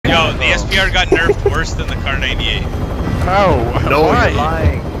APR got nerfed worse than the Kar 98. How? No, Why? you're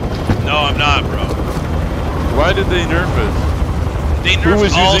lying. No, I'm not, bro. Why did they nerf it? They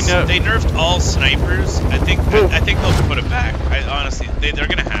nerfed all snipers. I think they'll put it back. Honestly, they're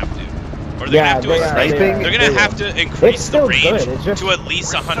gonna have to. Or they're gonna have to. They're gonna have to increase the range to at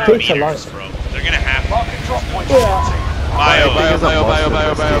least 100 meters, bro. They're gonna have to. Bio.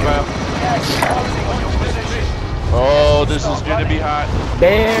 Oh, this is gonna be hot.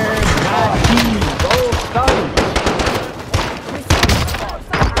 There's that key. Go stun.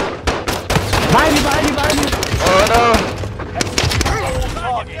 Behind you. Oh no.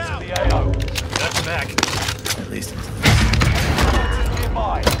 That's back. At least.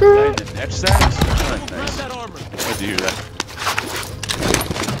 Edge stacks? Oh, nice. I do that.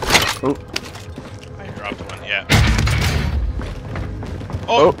 Oh. I dropped one, yeah.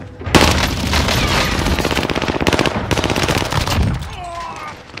 Oh.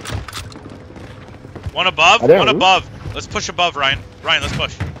 One above. One above. Let's push above, Ryan. Ryan, let's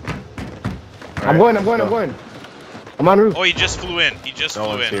push. I'm going. I'm on roof. Oh, he just flew in. He just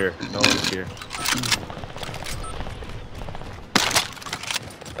flew in. Here. No one's here.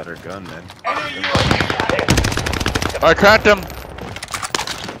 Better gun, man. I cracked him.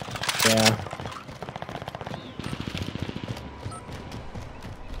 Yeah.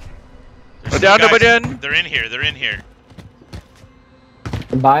 Down to in. They're in here. They're in here.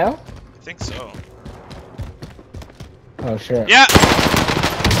 In bio? I think so. Oh shit. Yeah.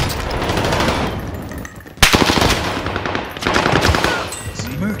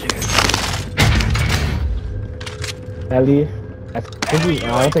 Ellie. I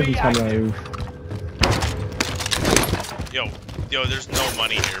don't think he's coming on the roof. Yo, there's no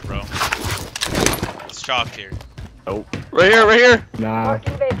money here, bro. It's chalked here. Oh. Right here. Nah.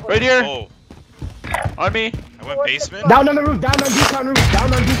 Right here. Oh. On me. I went basement. Down on the roof. Down on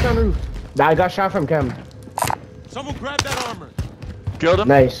decon roof. Nah, I got shot from Chem. Someone grab that armor. Killed him.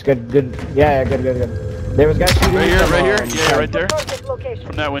 Nice. Good. Yeah, good. There was guys shooting Right here. from, Yeah, right there.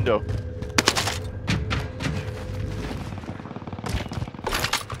 From that window.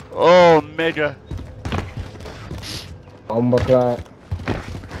 Oh, mega. Bombaclat.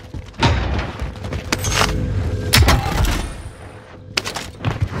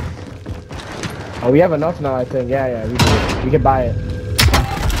 Oh, we have enough now, I think. Yeah, we can buy it.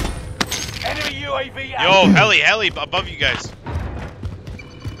 Enemy UAV. Yo, heli, above you guys.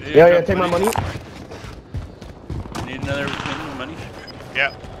 Yeah, take my money. Need another money?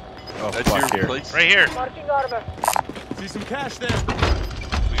 Yeah. Oh, that's your here. place. Right here. See some cash there.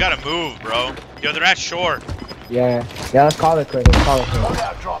 We gotta move, bro. Yo, they're at shore. Yeah, let's call it quick.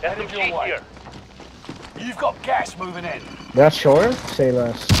 Drop. Headed your way. You've got gas moving in. They're at shore? Say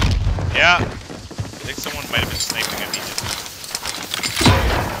less. Yeah. I think someone might have been sniping at me.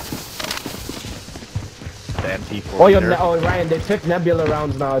 The MP4. Oh, Ryan, they took Nebula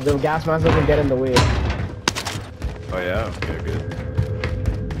rounds now. The gas mask doesn't get in the way. Oh yeah, okay, good.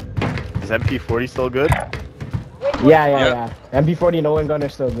 Is MP40 still good? Yeah. MP40 no one gun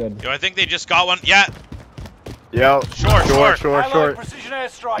is still good. Yo, I think they just got one. Yeah. Yo. Short. Precision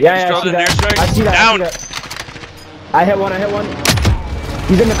airstrike. Yeah, I see that. Down. I hit one.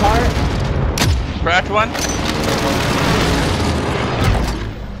 He's in the car. Cracked one.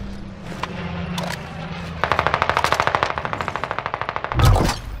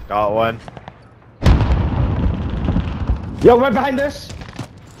 Got one. Yo, right behind us.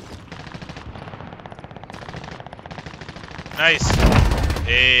 Nice.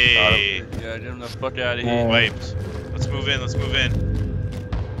 Hey. Yeah, get him the fuck out of here. Wiped. Let's move in.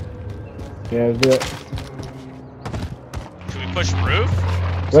 Yeah, let's do it. Should we push roof?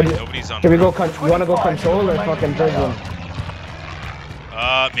 Nobody's on Should we roof. go? You wanna go control or fucking prison?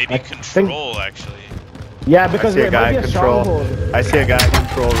 Maybe control actually. Yeah, because I see a guy in control. stronghold. I see a guy in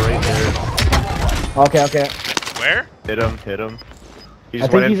control right there. Okay. Where? Hit him. He's I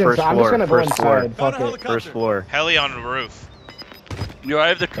think went in he's first inside. I'm floor. just gonna go First floor. inside. Fuck it. First floor. Heli on the roof. Yo, I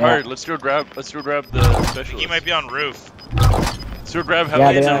have the card. Let's go grab the specialist. He might be on roof. Let's go grab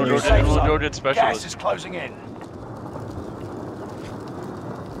heli and we'll go get specialist. Gas is closing in.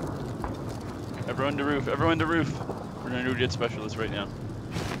 Everyone to roof. We're gonna go get specialist right now.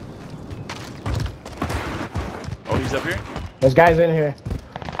 Oh, he's up here? There's guys in here.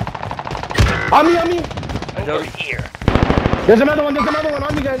 On me! Over here. There's another one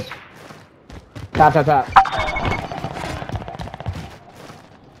on me, guys. Tap.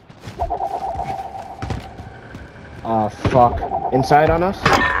 Oh, fuck. Inside on us?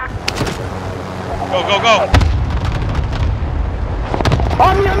 Go.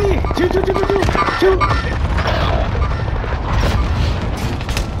 On me! Two!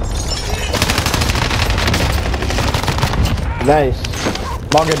 Nice.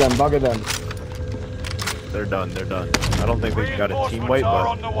 Bugger them. They're done. I don't think they've got a team wipe,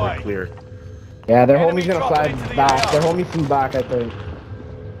 but they're clear. Yeah, their homie's gonna fly back. Their homie's from back, I think.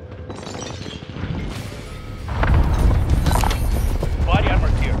 Body armor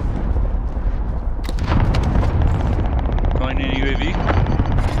here. Going in UAV.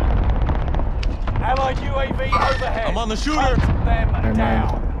 Allied UAV overhead. I'm on the shooter. Hunt them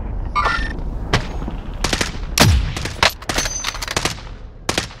down.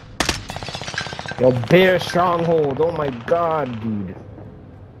 Yo, bear stronghold. Oh my god, dude.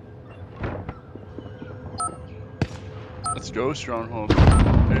 Let's go, stronghold.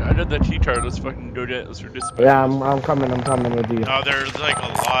 I did that T-chart. Let's fucking go get. Let's dispatch. Yeah, I'm coming with you. Oh, there's like a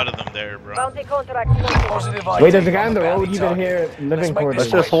lot of them there, bro. Positive ID. Wait, there's a guy on the road even here living quarters.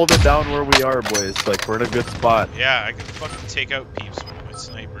 Let's just hold it down where we are, boys. Like, we're in a good spot. Yeah, I can fucking take out peeps with my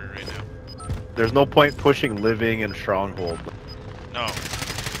sniper right now. There's no point pushing living and stronghold. No.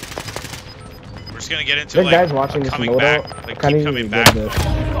 We're just gonna get into like guys watching coming back. Like keep coming back.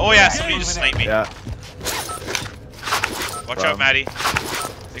 Oh yeah, somebody just sniped me. Yeah. Watch out, Maddie. I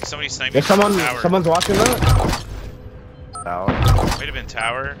think somebody sniped me. There's someone's watching that? Tower. Might have been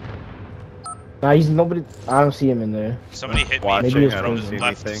tower. Nah, he's nobody. I don't see him in there. Somebody hit Watching, me I from don't the see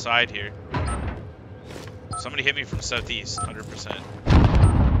left anything. side here. Somebody hit me from southeast, 100%.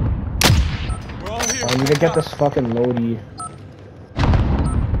 We're all here. I need to get this fucking Lodi.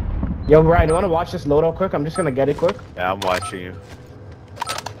 Yo, Brian, you wanna watch this loadout quick? I'm just gonna get it quick. Yeah, I'm watching you.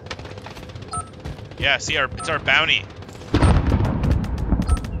 Yeah, see, it's our bounty.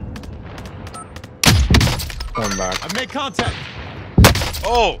 Come back. I've made contact.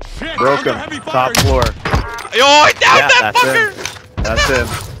 Oh! Broke him. Top floor. Yo, I downed that that's fucker! him. That's him.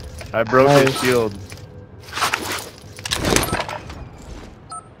 I broke his shield.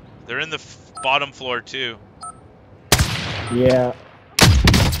 They're in the bottom floor too. Yeah.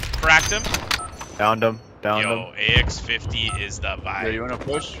 Cracked him. Downed him. Yo, AX50 is the vibe. Yeah, you wanna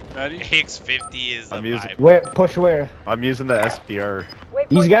push, Maddie? AX50 is the vibe. Where? Push where? I'm using the SPR.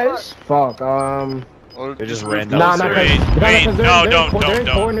 These guys? Fuck. They just ran Nah, down. They're in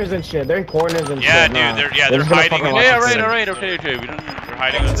corners and shit. They're in corners and yeah, shit. Dude, Nah. they're hiding. Yeah, right, okay. We don't. They're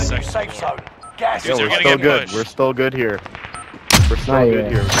hiding on the second Safe floor. zone. Gas Yo, is Dude, we're they're still gonna get good. pushed. We're still good here. We're still Not good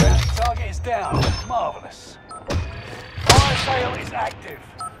yet. here, guys. Target is down. Marvelous. Fire sale is active.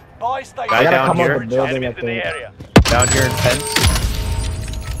 Buy station. Guy I gotta down come here. up with building, I Enemies in the think. area. Down here in tents.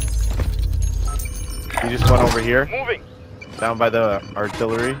 He just went over here. Moving. Down by the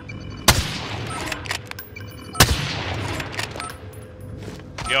artillery.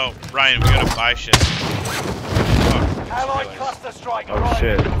 Yo, Ryan, we gotta buy shit. Fuck. Allied cluster strike. Oh arriving.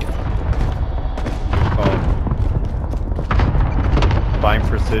 shit. Oh. Buying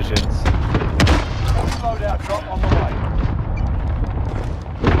precisions. Loadout drop on the way.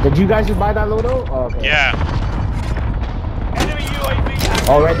 Did you guys just buy that loadout? Oh, okay. Yeah. Enemy UAV active.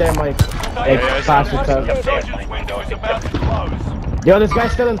 Oh, right there, Mike. Hey, faster tuck. Insurgents window is about to close. Yo, this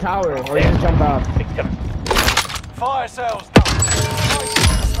guy's still in tower, or he just jumped off. Fire sales done.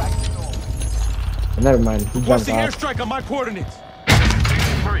 Never mind, he What's jumped the off. airstrike on my coordinates?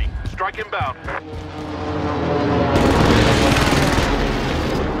 3, strike inbound.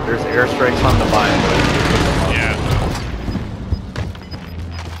 There's airstrikes on the line. Yeah.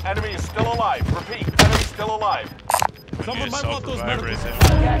 Enemy is still alive. Repeat, enemy still alive. Someone might want those Self-revive medicals. right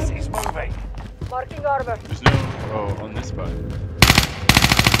there. Gas is moving. Marking armor. There's no. Oh, on this spot.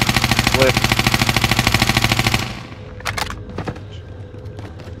 Flip.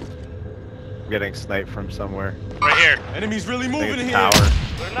 Getting sniped from somewhere. Right here. Enemies really I think moving it's here. tower.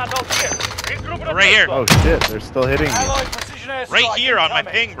 We're not out here. Regroup Right here. Oh shit, they're still hitting me. Allied precision airstrike Right here on my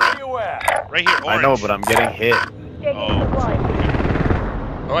incoming. ping, bro. Be aware. Right here, orange. I know, but I'm getting hit. Taking Oh. supply.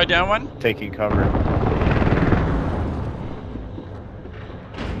 Oh, I down one. Taking cover.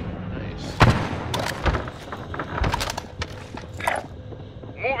 Nice.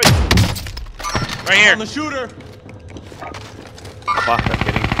 Moving. Right here. On the shooter. Fuck, I'm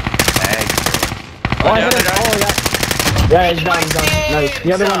getting tagged. Oh, I hit him. Oh, yeah. Yeah, he's down. Nice.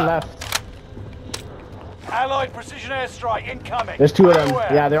 The other one left. Allied precision airstrike incoming. There's two of them. Be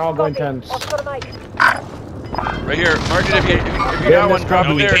aware. Yeah, they're all going tents. Oscar Mike. Right here. Mark it if you Yeah, got one. Drop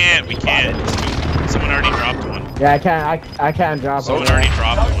No, it we there. can't. We can't. Someone already dropped one. Yeah, I can't drop Someone it. already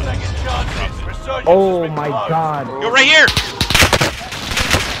dropped No one. second chances. Resurgence Oh has been my closed. god. Yo, right here.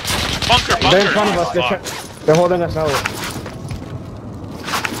 Bunker, bunker. They're in front of us. Fuck. They're holding us out.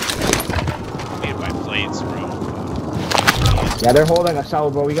 Made by plates, bro. Yeah, they're holding us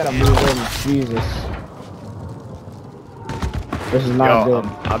out, bro. We gotta move in. Jesus. This is not Yo, good.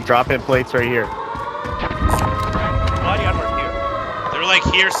 I'm dropping plates right here. Body armor like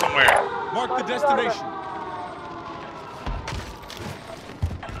here somewhere. Mark the destination.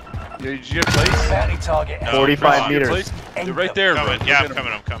 Yeah, did you get a place? Bounty target. No, 45 meters. They're right there, bro. Coming. Yeah, I'm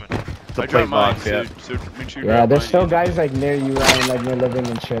coming. I'm coming. It's a I plate dropped mine, box, yeah. so make sure you Yeah, grab there's mine. still guys like near you, Ryan, like near living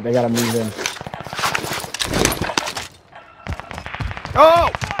and shit. They gotta move in. Oh!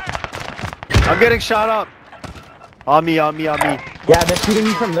 I'm getting shot up. On me. Yeah, they're shooting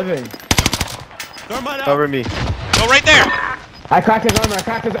you from living. Cover me. Go right there. I cracked his armor.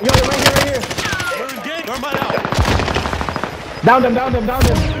 Yo, right here. Downed him.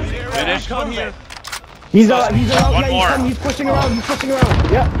 Finish. Come here. He's around. One more. He's pushing around.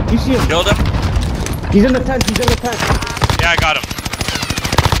 Yeah, you see him. Killed him. He's in the tent. Yeah, I got him.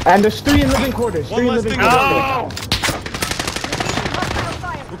 And there's 3 in living quarters. 3 in living quarters.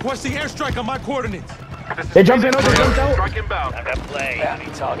 Requesting airstrike on my coordinates. They jumped in. They jumped out. Strike inbound. Bounty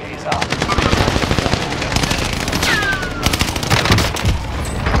target is up.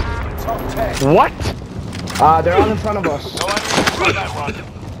 Top 10. What? They're all in front of us.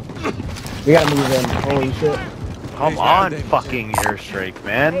 We gotta move in. Holy shit. Come on, fucking airstrike,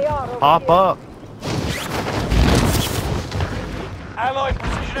 man. Pop up. Allied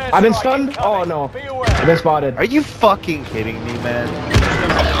precision airstrike. I've been stunned? Oh no. Be aware. I've been spotted. Are you fucking kidding me, man?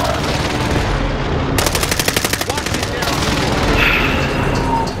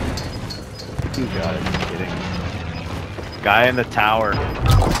 You gotta be kidding. Guy in the tower.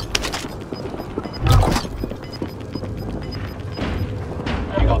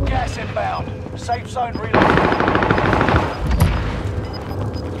 You got gas inbound. Safe zone reload.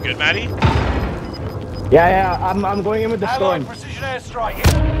 You good, Matty? Yeah. I'm going in with the storm. Allied precision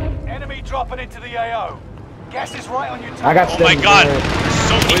airstrike. Enemy dropping into the AO. Gas is right on your tail. I got Oh my stunned. god. There's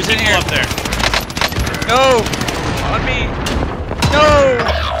so many people up there. No! On me! No!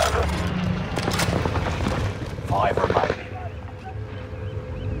 5 remaining.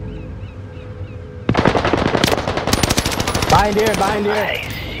 Behind here.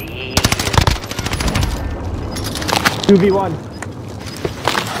 2v1.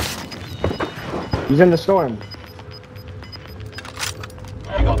 He's in the storm.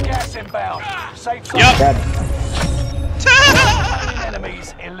 You got gas inbound. Safe zone. Yup. Dead.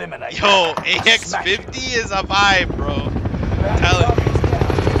 Enemies eliminated. Yo, AX50 is a vibe, bro. Tell it.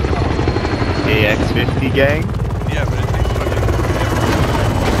 AX50 gang? Yeah, but it takes fucking...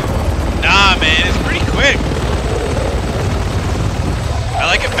 Nah, man, it's pretty quick. I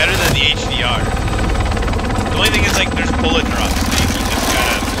like it better than the HDR. The only thing is, like, there's bullet drops, so you just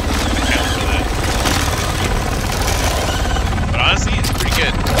gotta account for that. But honestly, it's pretty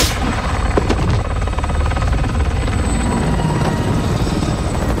good.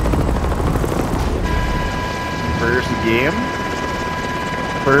 First game,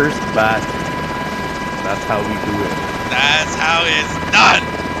 first bat. That's how we do it. That's how it's done.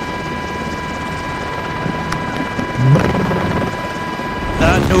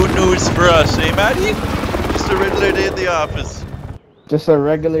 No news for us, eh, Matty? Just a regular day at the office. Just a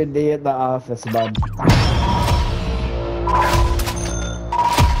regular day at the office, bud.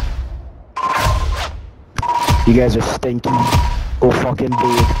 You guys are stinky. Go fucking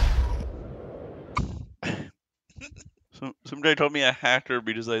bathe. Some guy told me a hacker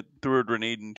because I threw a grenade in